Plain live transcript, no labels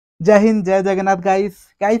जय हिंद जय Jagannath guys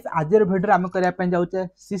guys आज भिडियो आम करने जाऊे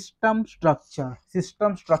सिस्टम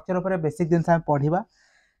स्ट्रक्चर उपर बेसिक जिन पढ़ा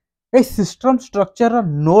ये सिस्टम स्ट्रक्चर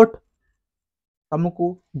नोट तुमको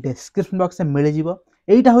डिस्क्रिप्शन बॉक्स में मिल जाव।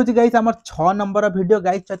 यहीटा हूँ गाइस आम 6 नंबर वीडियो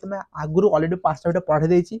गाइस तुम आगुरी अलरेडी 5टा वीडियो पढ़ी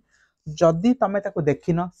देछि। जदि तुम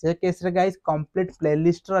देखिन से केस रे गाइस कंप्लीट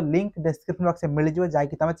प्लेलिस्ट रो लिंक डिस्क्रिप्शन बॉक्स में मिल जाव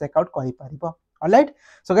जाकि तुम चेकआउट करि परिबो। ऑलराइट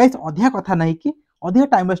सो गाइस अधिका कथा नहीं कि अधिक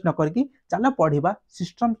टाइम वेस्ट न करके चलो पढ़ा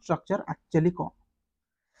सिस्टम स्ट्रक्चर एक्चुअली कौन।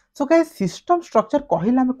 सो गाइस सिस्टम स्ट्रक्चर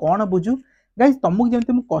कहले आम कौन बुझू गाइस तुमको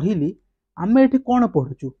जमी मुझे कहली आम ये कौन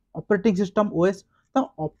पढ़ुचु ऑपरेटिंग सिस्टम ओएस तो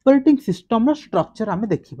ऑपरेटिंग सिस्टम रो स्ट्रक्चर आम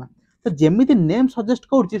देखा। तो जेमिति नेम सजेस्ट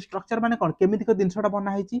कर स्ट्रक्चर माने कौन केमिति को जिनसटा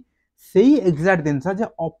बनाई से एक्जाक्ट जिनस जे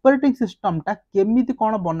ऑपरेटिंग सिस्टम टा केमिति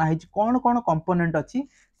कौन बनाई कौन कौन कंपोनेंट अच्छी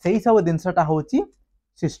से सब जिनसटा हूँ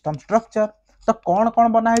सिस्टम स्ट्रक्चर। तो कौन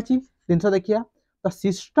कौन बनाई जिनस देखिया the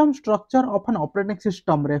system structure of an operating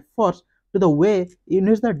system refers to the way in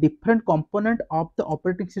which the different components of the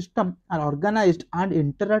operating system are organized and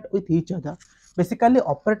interact with each other. Basically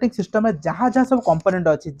operating system में जहाँ जहाँ सब component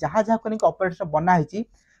अच्छी जहाँ जहाँ को operating system बना है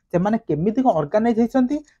से माने केमिति को organize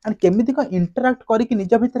होइसंती and केमिति को interact करी कि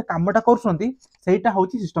निज भीतर कामटा करसंती सेटा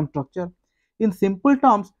होची system structure. In simple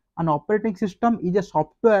terms an operating system is a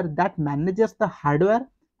software that manages the hardware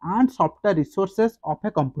and software resources of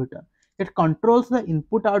a computer. It controls the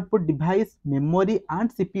input-output device, memory,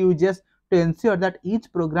 and CPU uses to ensure that each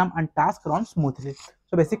program and task runs smoothly.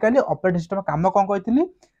 So basically, operating system काम कौन कहती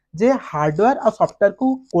जे hardware और software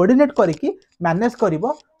को coordinate करके manage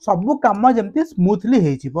करिवो सब काम जेमती smoothly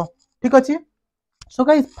हेजिवो। ठीक अछि। सो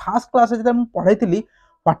गाइस फर्स्ट क्लास जे हम पढाइतिली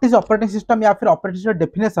व्हाट इज ऑपरेटिंग सिस्टम या फिर ऑपरेटिंग सिस्टम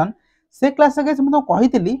डेफिनेशन से क्लास गाइस हम तो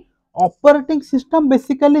कहितिली ऑपरेटिंग सिस्टम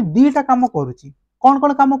बेसिकली दीटा काम करूची। कौन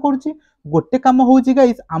कौन काम करूची गोटे काम होची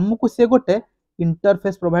गाइस हमको से गोटे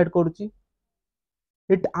इंटरफेस प्रोवाइड करूची।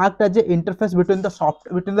 It act as a interface between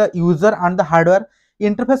the user and the hardware.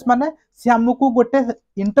 Interface माने से हमको गोटे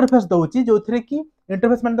इंटरफेस दउची जोथरे कि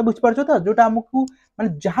इंटरफेस माने तो बुझ पारछो तो जोटा हमको माने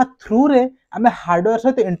जहा थ्रू रे हमें हार्डवेयर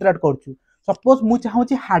सहित इंटरैक्ट करछु। सपोज मु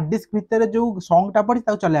चाहूची हार्ड डिस्क भीतर जो सॉन्ग टा पड़ी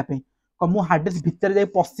ताको चलाया पे को मु हार्ड डिस्क भीतर जाई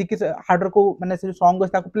पसी कि हार्डवेयर को माने से सॉन्ग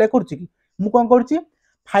ताको प्ले करछु कि मु कोन करछु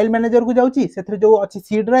फाइल मैनेजर को जाऊँगी से जो अच्छी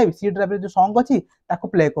सी ड्राइव जो सॉन्ग अच्छी ताको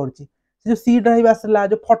प्ले करुच्ची जो सी ड्राइव आसला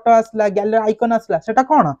जो फोटो आसला गैलरी आइकन आसला सेटा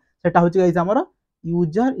कौन सेटा होची गाइस हमर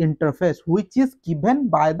user interface which is given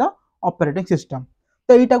by the operating system.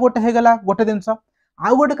 तो एटा गोटे हे गला गोटे दिनस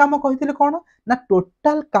आ गोटे काम कहिथिले कौन ना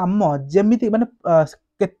टोटल काम जेमिति माने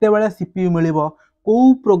केते बेले सीपीयू मिलिबो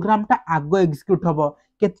को प्रोग्राम टा आगो एग्जीक्यूट हबो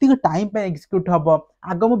केतिक टाइम पे एग्जीक्यूट हबो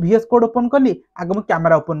आगो मु VS कोड ओपन कली आगो मु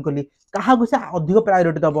कैमरा ओपन कली कहा से अधिक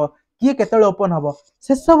प्रायोरिटी दबो किए केतले ओपन हबो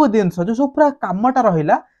से सब जिनस जो सब पूरा कामटा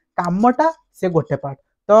रहिला कामटा से गोटे पार्ट।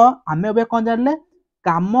 तो आमे अब कोन जानले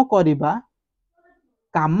काम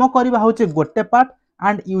करिबा होची गोटे पार्ट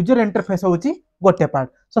एंड यूजर इंटरफेस होची गोटे पार्ट।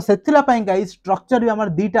 सो सेथिला पई गाइस स्ट्रक्चर भी हमर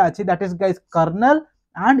दीटा अछि that is guys kernel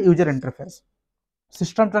and user interface.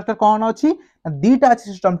 System structure कौन अच्छी दीटा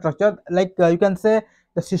अच्छी system structure like you can say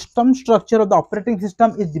the system structure of the operating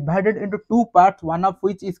system is divided into two parts, one of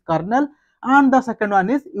which is kernel and the second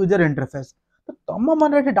one is user interface. तो तुम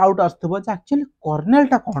मन रे doubt आस्थबो जे actually kernel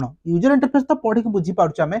टा कोन user interface तो पढ़ी के बुझी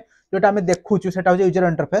पारछु हमें जोटा हमें देखुछु सेटा हो user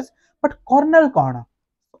interface but kernel cone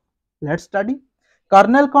let's study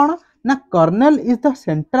kernel कोन ना kernel is the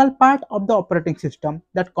central part of the operating system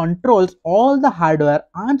that controls all the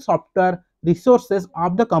hardware and software resources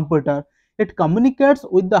of the computer. It communicates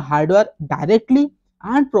with the hardware directly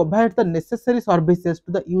and provides the necessary services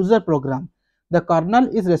to the user program. The kernel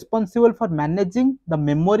is responsible for managing the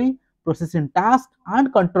memory, processing tasks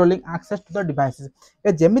and controlling access to the devices.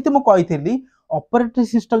 ए जेमिति मु कहिथिली operating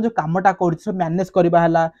system जो कामटा करछि सब manage करबा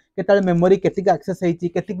हला केतले memory केतिक access हेछि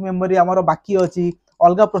केतिक memory हमर बाकी अछि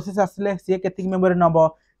अलगा प्रोसेस आसले से केतिक मेमोरी नबो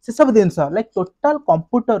से सब दिनस लाइक टोटल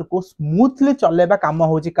कंप्यूटर को स्मूथली चलेबा काम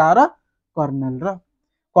होछि कार कर्नेल रो।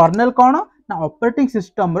 कर्नेल कौन ना ऑपरेटिंग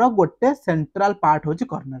सिस्टम रो गोटे सेंट्रल पार्ट होची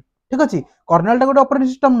कर्नेल। ठीक अछि कर्नेल टा गोटे ऑपरेटिंग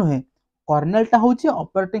सिस्टम नुहे कर्नेल टा होची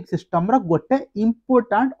ऑपरेटिंग सिस्टम रो गोटे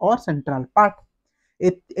इंपोर्टेंट और सेंट्रल पार्ट।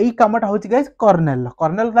 एई कामटा होची गाइस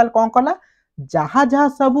कर्नेल दाल कोन कला जहा जहा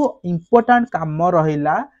सब इंपोर्टेंट काम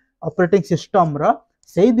रहिला ऑपरेटिंग सिस्टम रो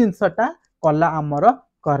सेही दिनसटा कला हमर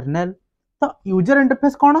कर्नेल। तो यूजर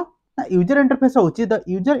इंटरफेस कौन ना यूजर इंटरफेस होची the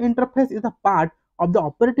user interface is the part of the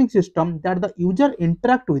operating system that the user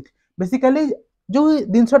interact with. Basically जो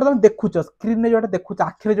जिनसटा तुम देखुच स्क्रीन रे जोटा देखुच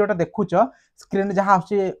आखिरे जोटा देखुच स्क्रीन रे जहा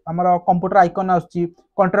आछि हमर कंप्यूटर आइकन आछि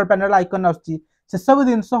कंट्रोल पैनल आइकन आछि से सब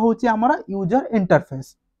जिनस होछि हमर यूजर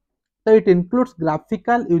इंटरफेस। तो it includes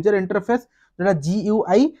graphical user interface जोटा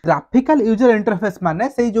GUI ग्राफिकल यूजर इंटरफेस माने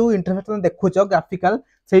से जो इंटरफेस तुम देखुछ ग्राफिकल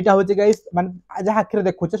सेटा होची गाइस माने जहा आखिर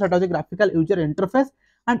देखुछ सेटा होची graphical user interface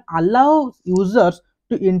and allow users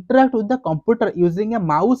to interact with the computer using a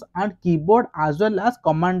mouse and keyboard as well as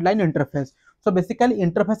command line interface. So basically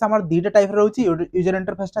interface हमर दीटा टाइप रहउची यूजर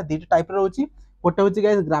इंटरफेस ता दीटा टाइप रहउची गोटे होची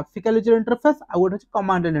गाइस ग्राफिकल यूजर इंटरफेस आ गोटे होची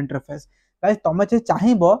command line interface guys तमे जे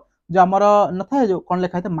चाहिबो जो हमर न थाए जो कोन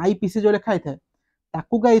लिखा है माई पीसी जो लिखा है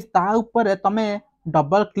ताकू गाइस ता ऊपर तमे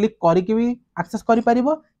डबल क्लिक करके भी एक्सेस करि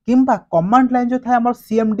परिबो किंबा कमांड लाइन जो थाए हमर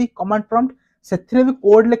सीएमडी कमांड प्रॉम्प्ट सेथिरे भी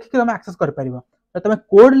कोड लिखि के तमे एक्सेस करि परिबो तो तमे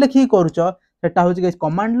कोड लिखि करूचो सेटा होची गाइस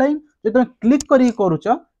कमांड लाइन जो तुम क्लिक करी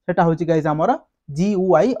करूचो सेटा होची गाइस हमर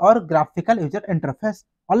GUI और graphical user interface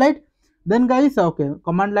alright then guys okay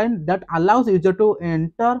command line that allows user to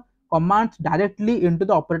enter commands directly into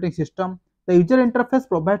the operating system the user interface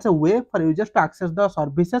provides a way for users to access the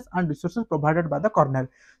services and resources provided by the colonel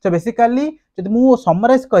so basically जदि मु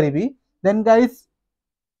summarise करबी then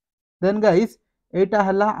guys एटा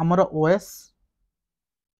हला हमर OS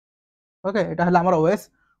okay एटा हला हमर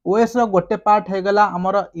OS रो गोटे part हे गला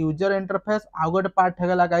हमर यूजर इंटरफेस आ गोटे पार्ट हे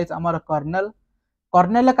गला गाइस हमर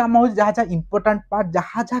कर्नेल काम हो जहा जहा इंपोर्टेंट पार्ट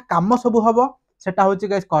जहा काम सब हबो सेटा होची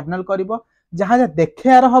गाइस कर्नेल करिवो जहा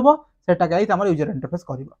देखेयार हबो सेटा गाइस हमर user interface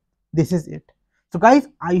करिवो this is it so guys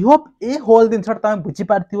I hope A whole दिन छटा तमे बुझी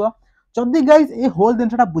पारथिवो जदी गाइस ए होल दिन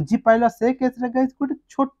छटा बुझी पाइलो से केस रे गाइस गोटे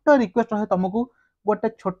छोटो रिक्वेस्ट रहे तुमको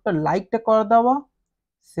गोटे छोटो लाइक टे कर दबो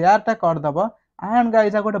शेयर टे कर दबो एंड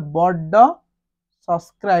गाइस गोटे बड्ड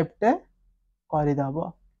सब्सक्राइब टे करि दबो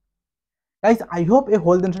guys I hope A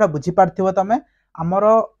whole दिन छटा बुझी पारथिवो तमे हमर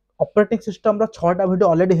ऑपरेटिंग सिस्टम रो 6टा वीडियो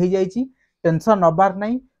ऑलरेडी हे जाईची टेंशन नबार नै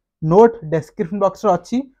नोट डिस्क्रिप्शन बॉक्स रो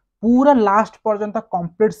अछि पूरा लास्ट पर्यंत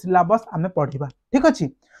कंप्लीट सिलेबस हमें पढिबा ठीक अछि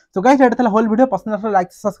सो गाइस एटा थला होल वीडियो पसंद आसला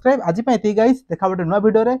लाइक सब्सक्राइब आज पय गाइस देखा बटे नया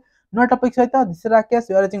वीडियो रे नया टॉपिक सहित this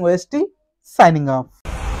Rakesh you are watching OST signing off.